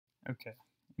Okay,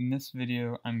 in this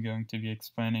video I'm going to be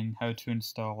explaining how to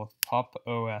install Pop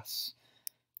OS,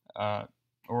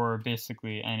 or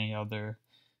basically any other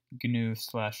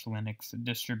GNU/Linux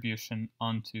distribution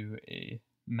onto a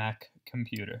Mac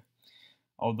computer,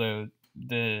 although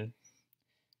the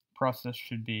process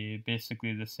should be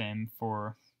basically the same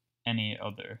for any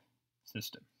other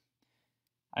system.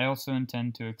 I also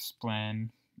intend to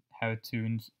explain how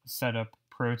to set up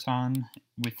Proton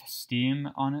with Steam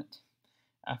on it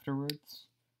afterwards,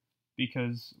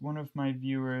 because one of my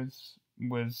viewers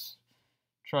was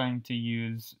trying to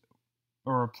use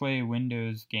or play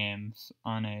Windows games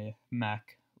on a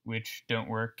Mac which don't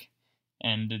work,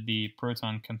 and the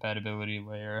Proton compatibility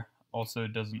layer also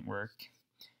doesn't work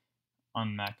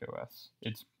on Mac OS.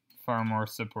 It's far more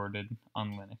supported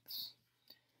on Linux.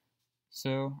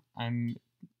 So I'm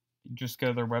just go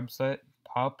to their website,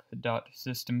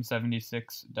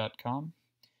 pop.system76.com,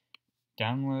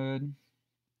 download.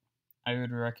 I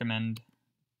would recommend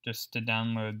just to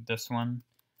download this one.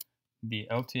 The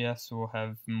LTS will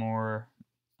have more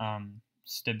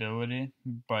stability,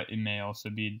 but it may also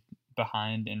be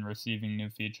behind in receiving new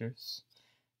features.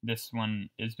 This one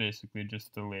is basically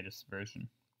just the latest version.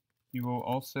 You will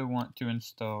also want to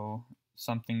install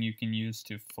something you can use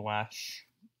to flash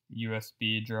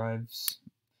USB drives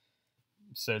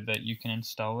so that you can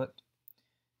install it.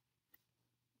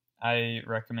 I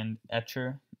recommend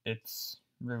Etcher. It's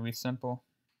really simple.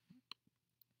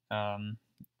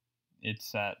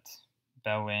 It's at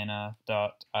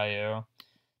bellena.io.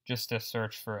 Just a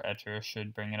search for Etcher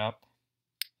should bring it up.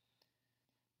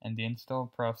 And the install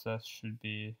process should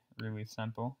be really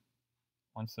simple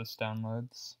once this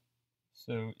downloads.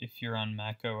 So if you're on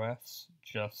Mac OS,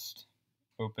 just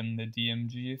open the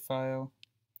DMG file.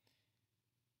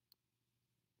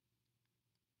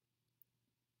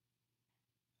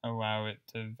 Allow it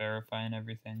to verify and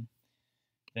everything.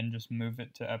 Then just move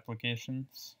it to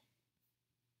Applications,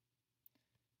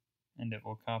 and it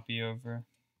will copy over.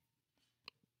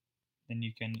 Then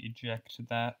you can eject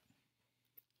that.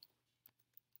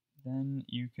 Then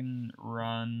you can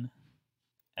run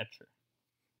Etcher.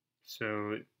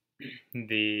 So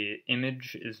the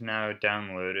image is now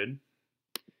downloaded.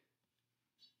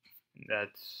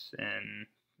 That's in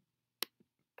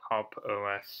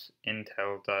popOS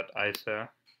intel.iso.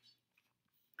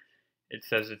 It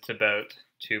says it's about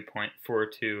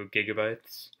 2.42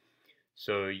 gigabytes,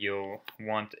 so you'll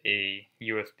want a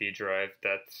USB drive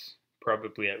that's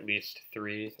probably at least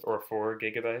 3 or 4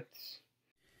 gigabytes.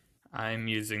 I'm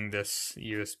using this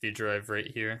USB drive right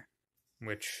here,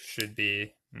 which should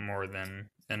be more than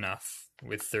enough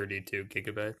with 32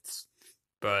 gigabytes,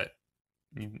 but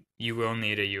you will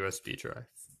need a USB drive.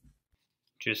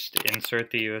 Just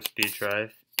insert the USB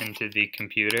drive into the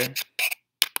computer.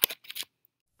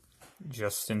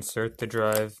 Just insert the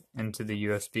drive into the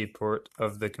USB port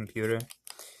of the computer.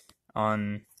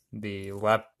 On the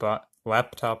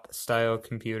laptop style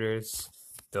computers,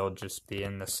 they'll just be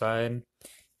in the side.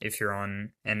 If you're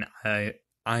on an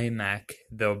iMac,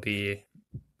 they'll be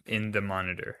in the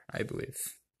monitor, I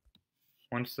believe.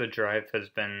 Once the drive has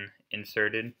been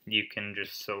inserted, you can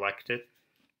just select it.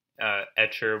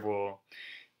 Etcher will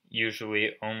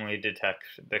usually only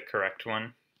detect the correct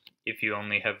one if you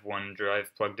only have one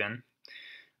drive plugged in.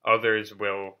 Others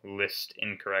will list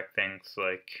incorrect things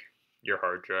like your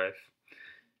hard drive.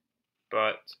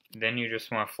 But then you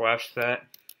just want to flash that,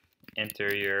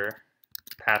 enter your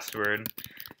password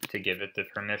to give it the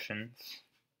permissions,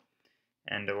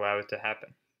 and allow it to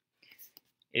happen.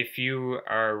 If you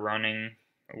are running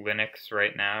Linux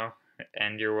right now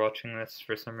and you're watching this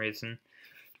for some reason,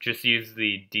 just use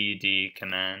the dd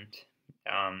command,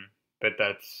 but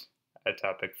that's a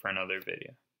topic for another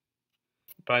video.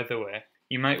 By the way,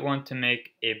 you might want to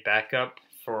make a backup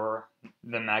for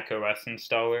the macOS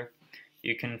installer.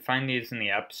 You can find these in the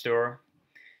App Store.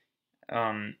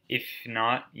 If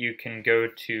not, you can go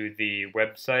to the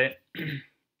website,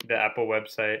 the Apple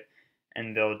website,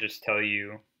 and they'll just tell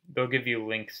you, they'll give you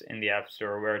links in the App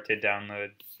Store where to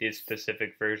download these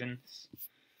specific versions.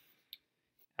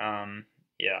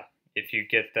 Yeah, if you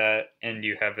get that and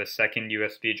you have a second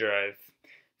USB drive,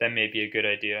 that may be a good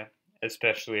idea,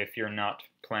 especially if you're not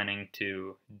planning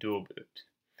to dual boot.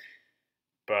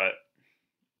 But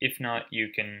if not, you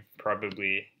can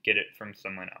probably get it from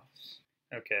someone else.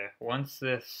 Okay, once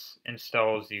this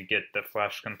installs, you get the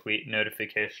Flash Complete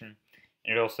notification.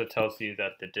 It also tells you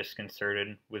that the disk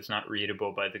inserted was not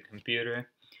readable by the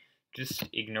computer. Just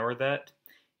ignore that.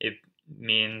 It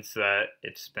means that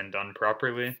it's been done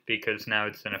properly, because now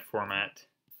it's in a format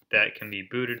that can be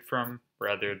booted from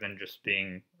rather than just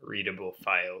being readable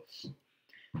files.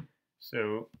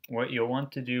 So what you'll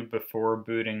want to do before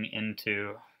booting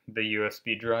into the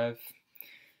USB drive,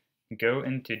 go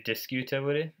into Disk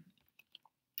Utility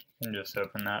and just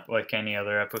open that like any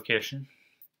other application.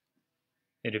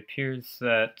 It appears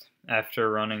that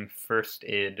after running first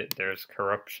aid, there's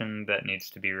corruption that needs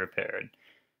to be repaired.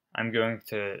 I'm going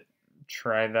to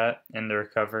try that in the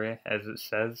recovery as it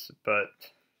says, but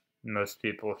most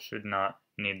people should not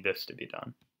need this to be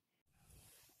done.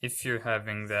 If you're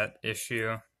having that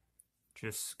issue,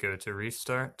 just go to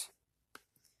restart,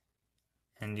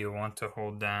 and you'll want to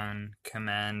hold down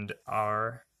Command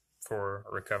R for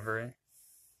recovery.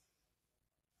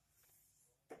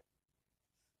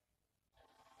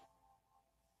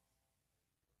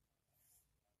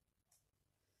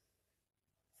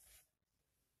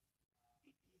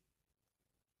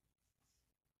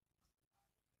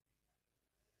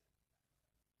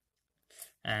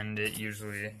 And it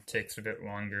usually takes a bit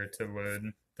longer to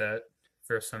load that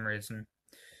for some reason,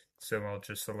 so I'll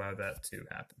just allow that to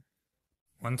happen.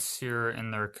 Once you're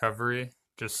in the recovery,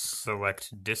 just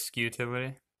select Disk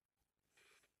Utility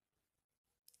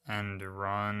and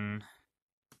run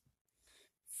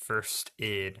First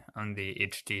Aid on the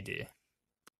HDD.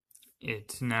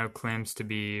 It now claims to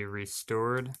be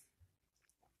restored,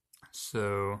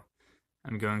 so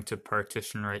I'm going to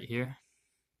partition right here.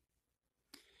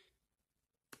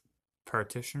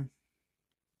 Partition.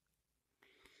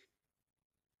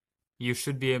 You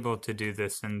should be able to do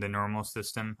this in the normal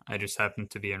system. I just happen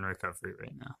to be in recovery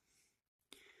right now.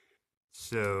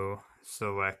 So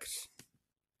select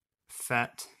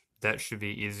FAT. That should be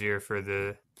easier for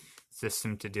the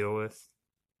system to deal with.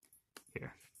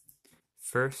 Here.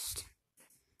 First,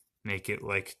 make it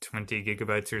like 20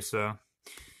 gigabytes or so.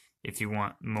 If you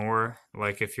want more,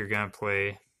 like if you're going to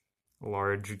play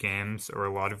large games or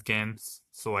a lot of games,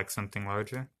 select something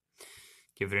larger.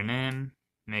 Give it a name,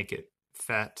 make it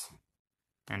FAT,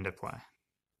 and apply.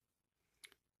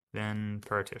 Then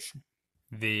partition.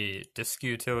 The disk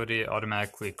utility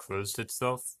automatically closed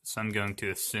itself, so I'm going to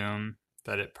assume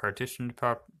that it partitioned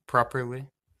properly.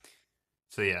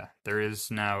 So yeah, there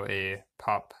is now a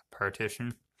POP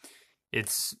partition.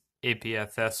 It's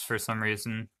APFS for some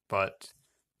reason, but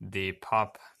the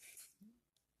POP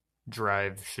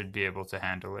drive should be able to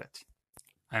handle it.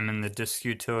 I'm in the disk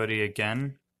utility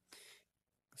again.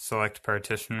 Select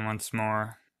partition once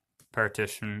more,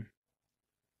 partition,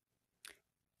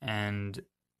 and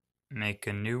make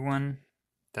a new one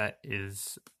that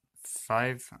is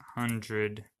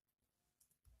 500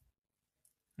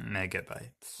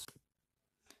 megabytes.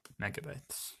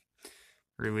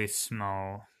 Really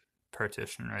small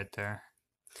partition right there.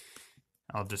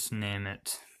 I'll just name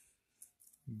it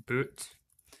boot.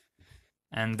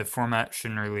 And the format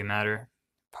shouldn't really matter.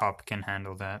 POP can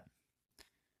handle that.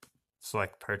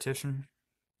 Select partition.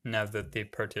 Now that the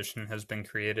partition has been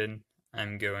created,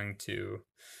 I'm going to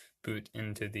boot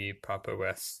into the Pop!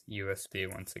 OS USB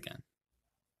once again.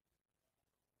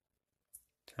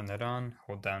 Turn that on,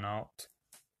 hold down Alt.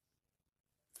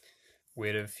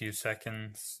 Wait a few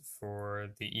seconds for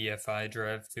the EFI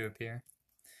drive to appear.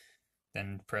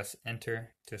 Then press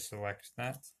Enter to select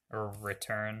that, or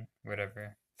return,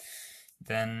 whatever.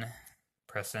 Then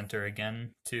press Enter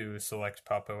again to select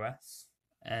Pop! OS,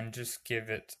 and just give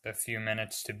it a few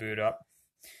minutes to boot up.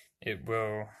 It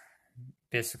will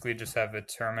basically just have a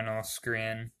terminal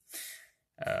screen,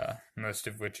 most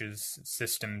of which is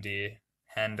systemd,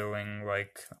 handling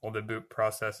like all the boot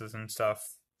processes and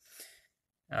stuff.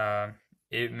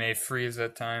 It may freeze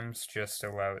at times, just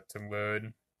allow it to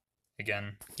load.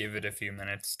 Again, give it a few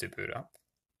minutes to boot up.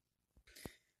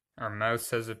 Our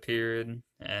mouse has appeared,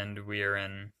 and we are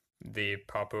in the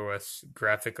Pop! OS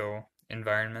graphical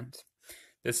environment.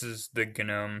 This is the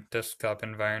GNU desktop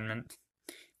environment.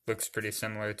 Looks pretty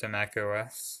similar to Mac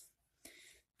OS.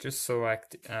 Just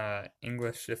select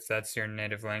English if that's your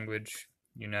native language,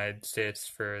 United States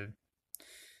for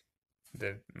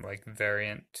the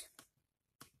variant.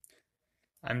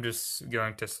 I'm just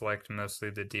going to select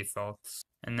mostly the defaults.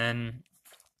 And then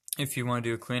if you want to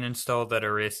do a clean install that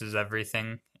erases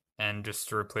everything and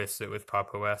just replace it with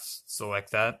Pop! OS,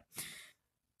 select that.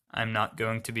 I'm not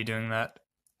going to be doing that.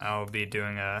 I'll be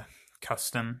doing a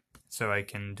custom so I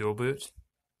can dual boot.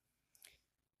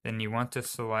 Then you want to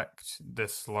select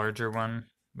this larger one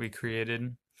we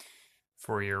created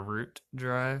for your root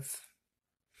drive.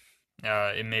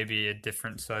 It may be a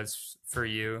different size for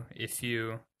you if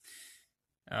you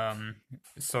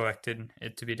selected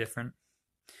it to be different.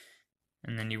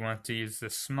 And then you want to use the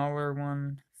smaller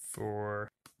one for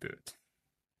boot.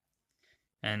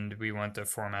 And we want to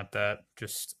format that,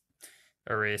 just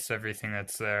erase everything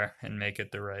that's there and make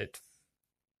it the right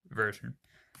version.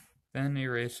 Then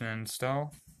erase and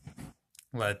install.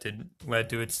 Let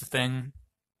do its thing.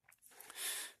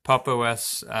 Pop!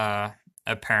 OS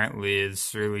apparently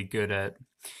is really good at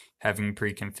having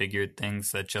pre-configured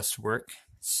things that just work,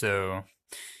 so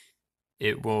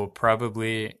it will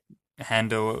probably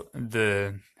handle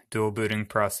the dual booting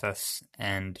process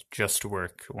and just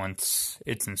work once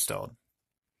it's installed.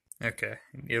 Okay,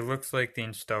 it looks like the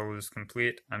install is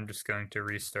complete. I'm just going to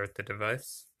restart the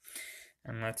device,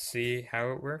 and let's see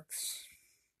how it works,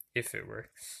 if it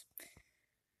works.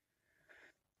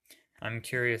 I'm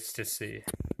curious to see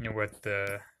what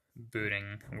the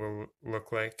booting will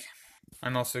look like.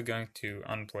 I'm also going to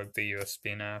unplug the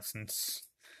USB now, since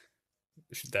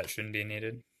that shouldn't be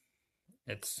needed.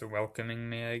 It's welcoming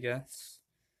me, I guess.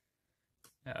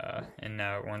 And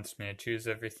now it wants me to choose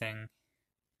everything.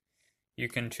 You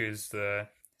can choose the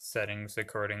settings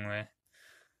accordingly.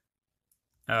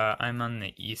 I'm on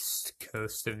the east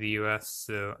coast of the US,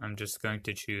 so I'm just going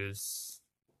to choose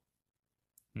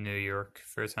New York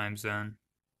for time zone.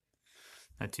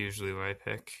 That's usually what I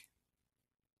pick.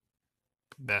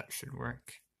 That should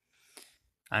work.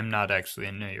 I'm not actually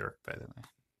in New York, by the way.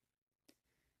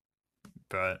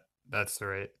 But that's the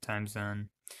right time zone.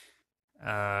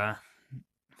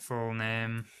 Full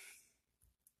name.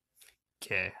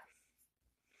 Okay.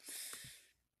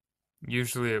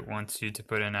 Usually it wants you to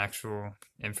put in actual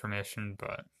information,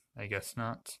 but I guess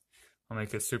not. I'll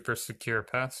make a super secure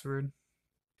password.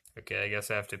 Okay, I guess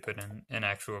I have to put in an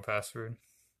actual password.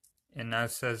 It now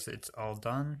says it's all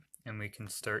done, and we can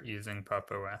start using Pop!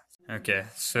 OS. Okay,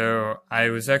 so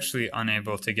I was actually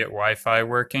unable to get Wi-Fi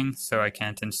working, so I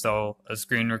can't install a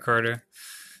screen recorder.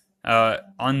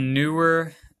 On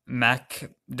newer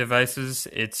Mac devices,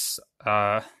 it's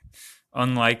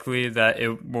unlikely that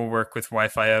it will work with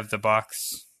Wi-Fi out of the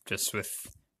box, just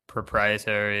with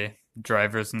proprietary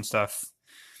drivers and stuff.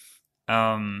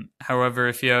 However,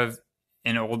 if you have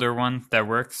an older one that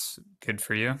works, good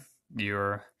for you.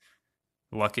 You're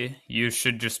lucky. You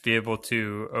should just be able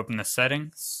to open the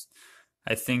settings.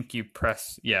 I think you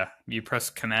press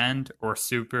Command or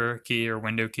Super key or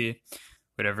Window key,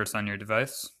 whatever's on your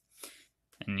device,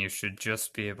 and you should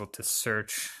just be able to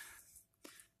search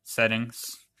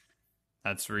settings.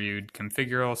 That's where you'd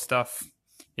configure all stuff.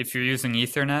 If you're using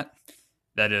Ethernet,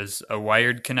 that is a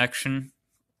wired connection,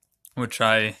 which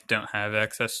I don't have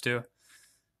access to.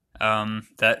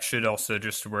 That should also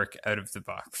just work out of the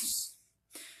box.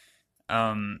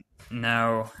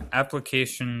 Now,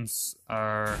 applications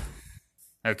are...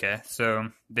 Okay, so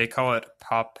they call it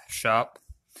Pop Shop.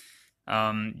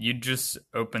 You just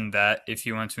open that if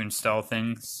you want to install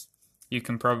things. You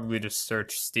can probably just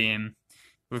search Steam.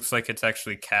 Looks like it's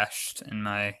actually cached in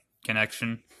my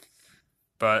connection,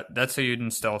 but that's how you'd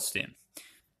install Steam.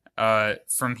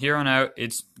 From here on out,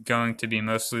 it's going to be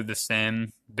mostly the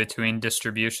same between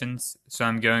distributions, so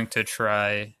I'm going to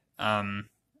try on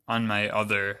my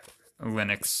other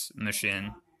Linux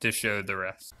machine to show the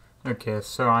rest. Okay,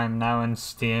 so I'm now in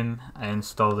Steam. I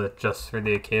installed it just for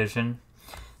the occasion.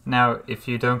 Now, if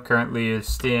you don't currently use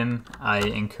Steam, I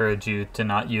encourage you to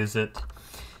not use it.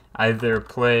 Either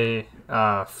play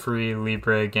free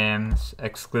Libre games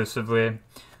exclusively,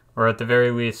 or at the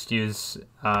very least use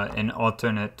an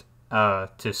alternate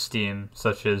to Steam,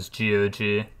 such as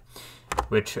GOG,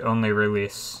 which only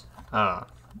release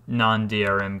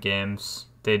non-DRM games.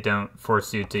 They don't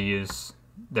force you to use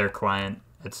their client,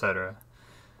 etc.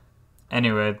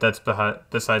 Anyway, that's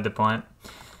beside the point.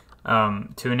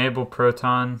 To enable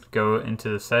Proton, go into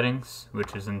the settings,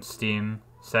 which is in Steam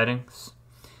settings,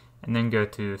 and then go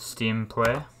to Steam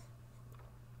Play,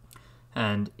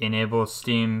 and enable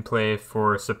Steam Play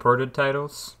for supported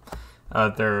titles.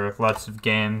 There are lots of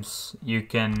games. You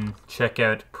can check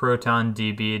out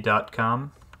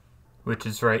protondb.com, which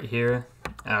is right here.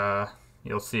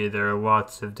 You'll see there are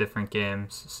lots of different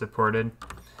games supported.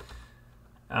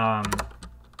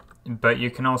 But you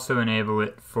can also enable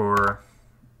it for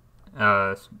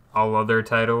all other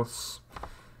titles,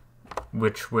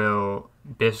 which will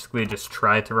basically just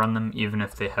try to run them even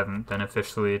if they haven't been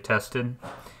officially tested.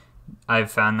 I've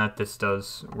found that this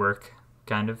does work,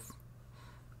 kind of.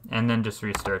 And then just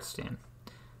restart Steam.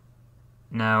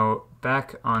 Now,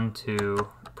 back onto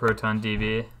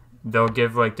ProtonDB, they'll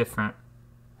give like different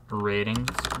ratings.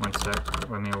 One sec,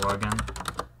 let me log in.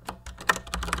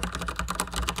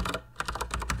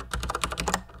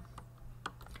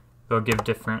 They'll give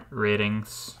different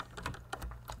ratings.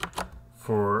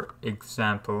 For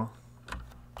example,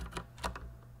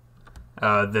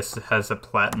 this has a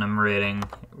platinum rating,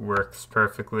 works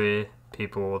perfectly,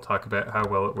 people will talk about how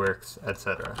well it works,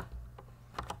 etc.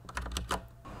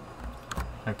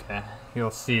 Okay, you'll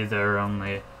see there are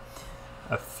only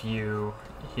a few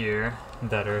here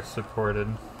that are supported.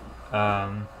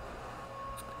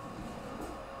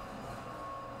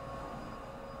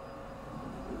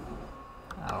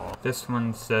 This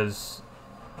one says,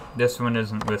 this one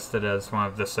isn't listed as one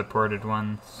of the supported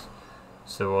ones,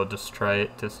 so we'll just try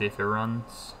it to see if it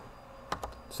runs.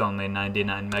 It's only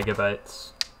 99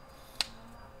 megabytes.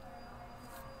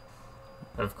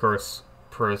 Of course,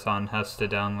 Proton has to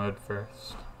download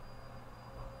first.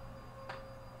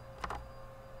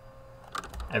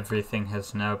 Everything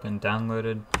has now been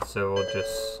downloaded, so we'll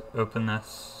just open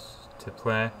this to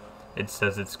play. It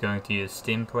says it's going to use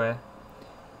Steam Play.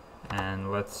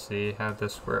 And let's see how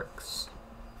this works.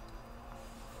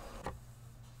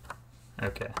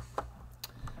 Okay.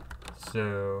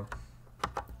 So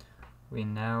we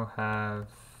now have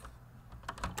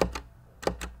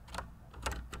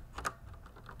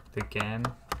the game.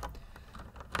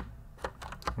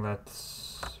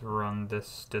 Let's run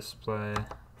this display.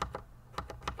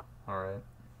 Alright.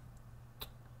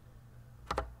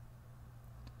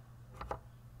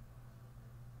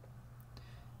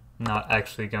 Not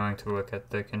actually going to look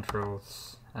at the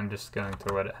controls, I'm just going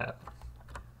to let it happen.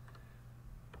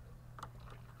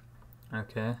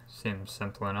 Okay, seems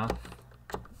simple enough.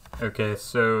 Okay,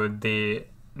 so the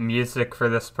music for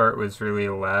this part was really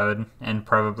loud and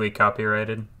probably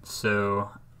copyrighted, so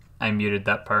I muted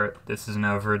that part. This is an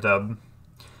overdub.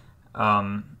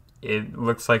 It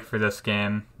looks like for this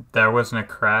game, there wasn't a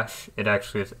crash, it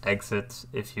actually just exits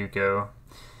if you go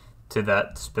to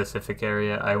that specific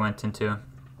area I went into.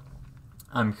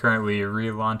 I'm currently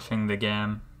relaunching the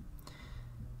game,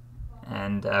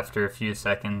 and after a few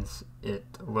seconds it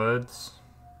loads,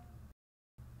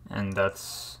 and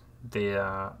that's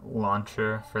the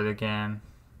launcher for the game.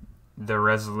 The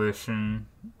resolution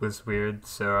was weird,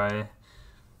 so I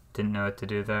didn't know what to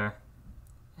do there.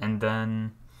 And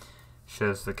then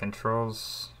shows the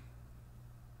controls,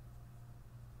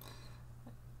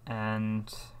 and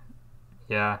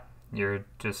yeah, you're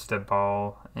just a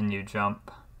ball and you jump.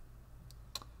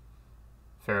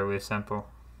 Fairly simple.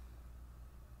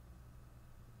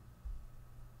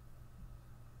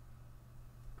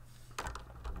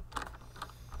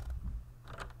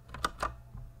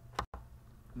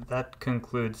 That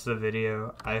concludes the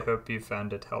video. I hope you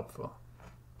found it helpful.